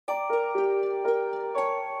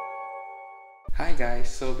Hi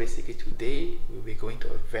guys, so basically today we'll be going to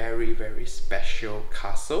a very special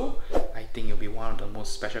castle. I think it'll be one of the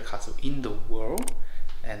most special castles in the world,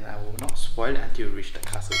 and I will not spoil it until you reach the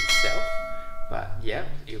castle itself. But yeah,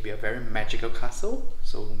 it'll be a very magical castle,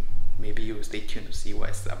 so maybe you will stay tuned to see what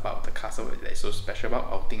it's about the castle that is so special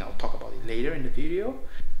about. I think I'll talk about it later in the video.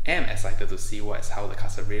 I'm excited to see how the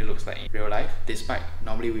castle really looks like in real life, despite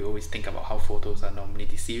normally we always think about how photos are normally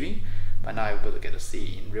deceiving, but now I'm able to get to see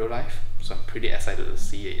it in real life, so I'm pretty excited to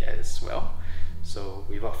see it as well. So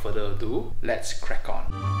without further ado, let's crack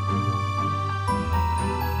on.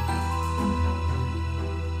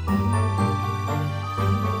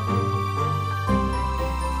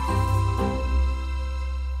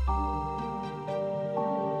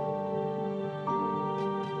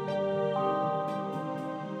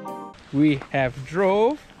 We have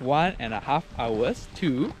drove 1.5 hours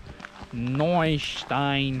to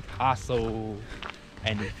Neustein Castle,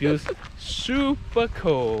 and it feels super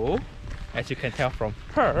cold, as you can tell from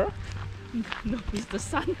her. No, it's the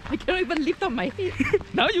sun. I cannot even lift up my head.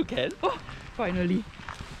 Now you can. Oh, finally.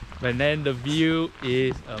 But then the view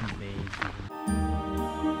is amazing.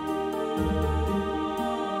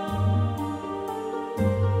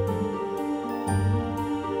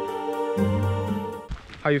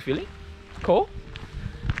 How are you feeling? Cold?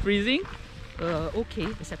 Freezing? Okay,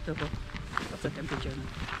 acceptable. What's the temperature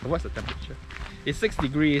now? What's the temperature? It's 6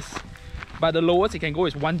 degrees, but the lowest it can go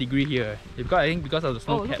is 1 degree here. Because I think because of the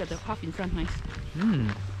snow caps. caps. Look at the path in front, nice.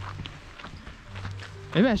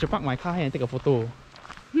 Maybe I should park my car here and take a photo.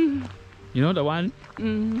 You know the one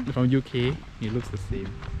from UK? It looks the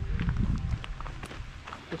same.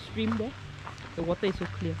 The stream there, the water is so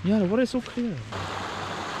clear. Yeah, the water is so clear.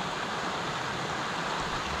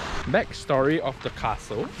 Backstory of the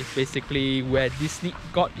castle is basically where Disney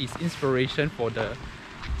got its inspiration for the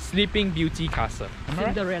Sleeping Beauty castle.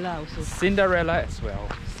 Cinderella also. Cinderella as well.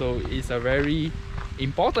 So it's a very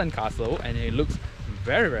important castle and it looks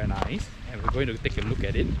very nice. And we're going to take a look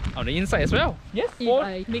at it on the inside as well. Yes, if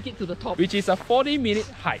I make it to the top. Which is a 40-minute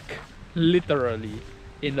hike, literally,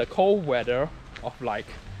 in the cold weather of like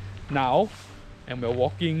now. And we're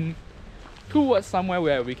walking towards somewhere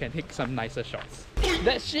where we can take some nicer shots.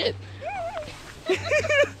 That shit!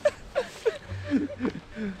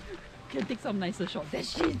 Can take some nicer shots. That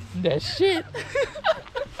shit! That shit!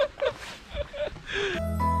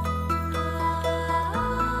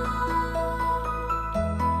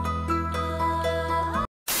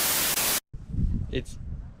 It's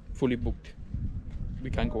fully booked. We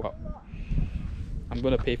can't go up. I'm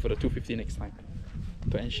gonna pay for the $250 next time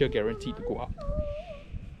to ensure guaranteed to go up.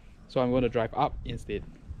 So I'm gonna drive up instead.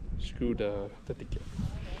 Screw the ticket.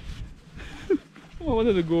 I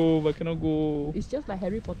wanted to go but cannot go. It's just like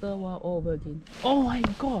Harry Potter all over again. Oh my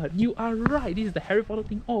god, you are right. This is the Harry Potter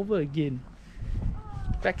thing all over again.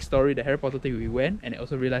 Backstory, the Harry Potter thing, we went and I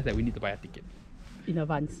also realized that we need to buy a ticket. In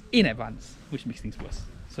advance. In advance, which makes things worse.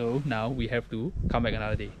 So now we have to come back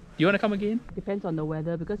another day. Do you want to come again? Depends on the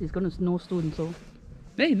weather because it's going to snow soon, so.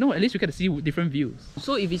 Hey, no, at least we get to see different views.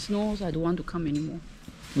 So if it snows, I don't want to come anymore.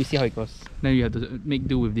 We see how it goes. Then you have to make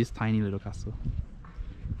do with this tiny little castle.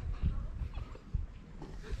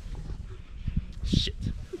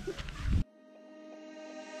 Shit.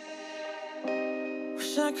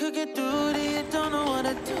 Wish I could get through to you, don't know what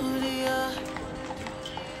to do to you.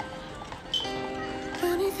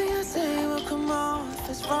 Anything I say will come off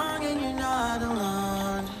as wrong and you're not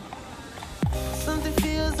alone. Something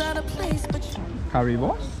feels out of place, but you...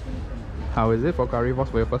 Currywurst? How is it for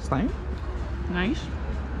currywurst for your first time? Nice.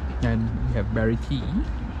 And we have berry tea.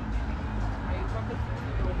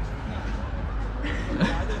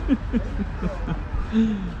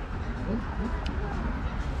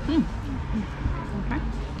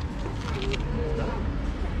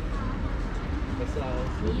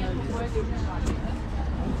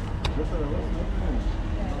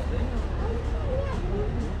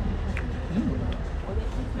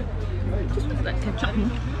 Just looks like ketchup.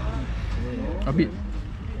 A bit.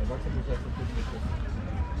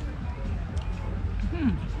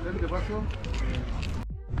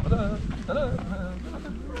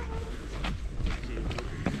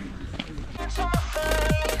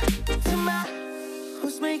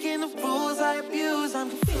 Who's making the rules I abuse? I'm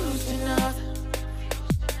confused enough.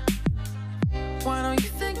 Why don't you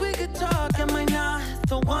think we could talk? Am I not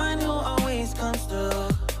the one who always comes through?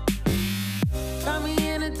 Got me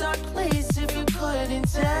in a dark place if you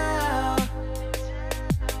couldn't tell.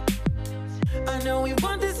 I know we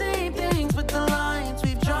want the same things, but the lines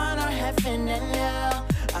we've drawn are heaven and hell.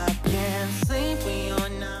 I can't sleep when you're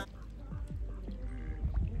not.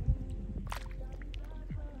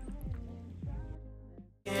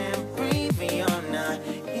 Can't breathe when you're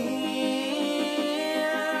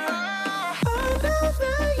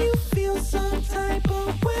type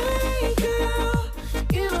of way, girl.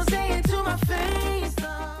 You don't say it to my face,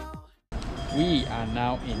 though. We are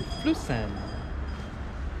now in Flusen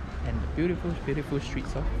and the beautiful, beautiful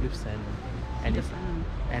streets of Flusen. And,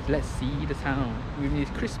 and let's see the town with these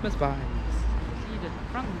Christmas vibes. See the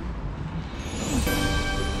front.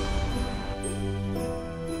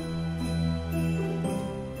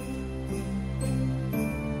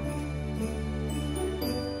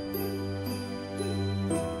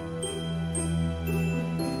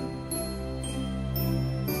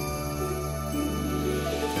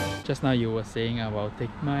 Just now you were saying about take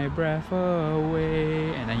my breath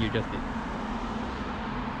away, and then you just did.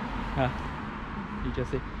 Huh? You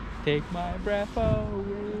just say take my breath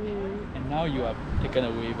away, and now you are taken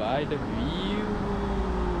away by the view.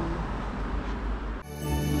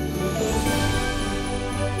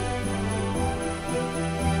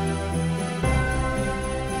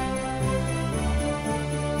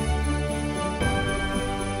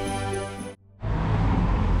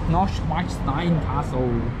 Neuschwanstein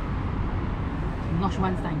Castle.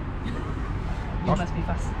 Neuschwanstein. You must be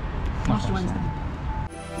fast. Neuschwanstein.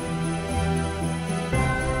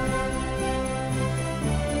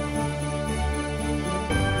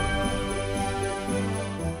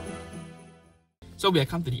 So we have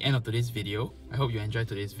come to the end of today's video. I hope you enjoyed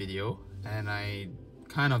today's video, and I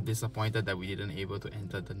kind of disappointed that we didn't able to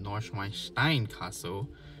enter the Neuschwanstein Castle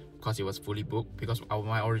because it was fully booked, because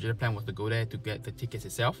my original plan was to go there to get the tickets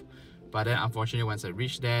itself. But then unfortunately once I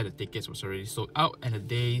reached there, the tickets was already sold out and the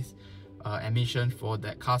day's admission for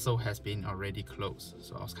that castle has been already closed.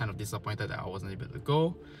 So I was kind of disappointed that I wasn't able to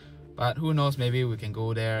go. But who knows, maybe we can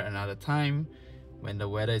go there another time when the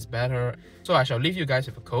weather is better. So I shall leave you guys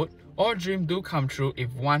with a quote. All dreams do come true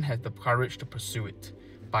if one has the courage to pursue it,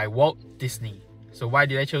 by Walt Disney. So why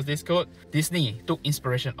did I choose this quote? Disney took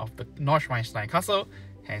inspiration of the Neuschwanstein Castle,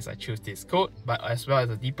 hence I choose this quote. But as well as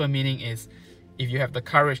a deeper meaning is, if you have the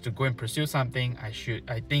courage to go and pursue something, I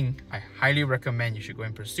highly recommend you should go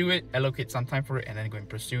and pursue it, allocate some time for it, and then go and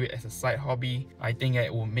pursue it as a side hobby. I think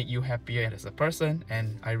it will make you happier as a person,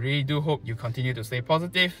 and I really do hope you continue to stay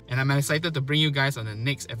positive. And I'm excited to bring you guys on the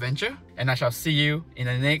next adventure, and I shall see you in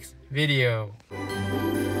the next video.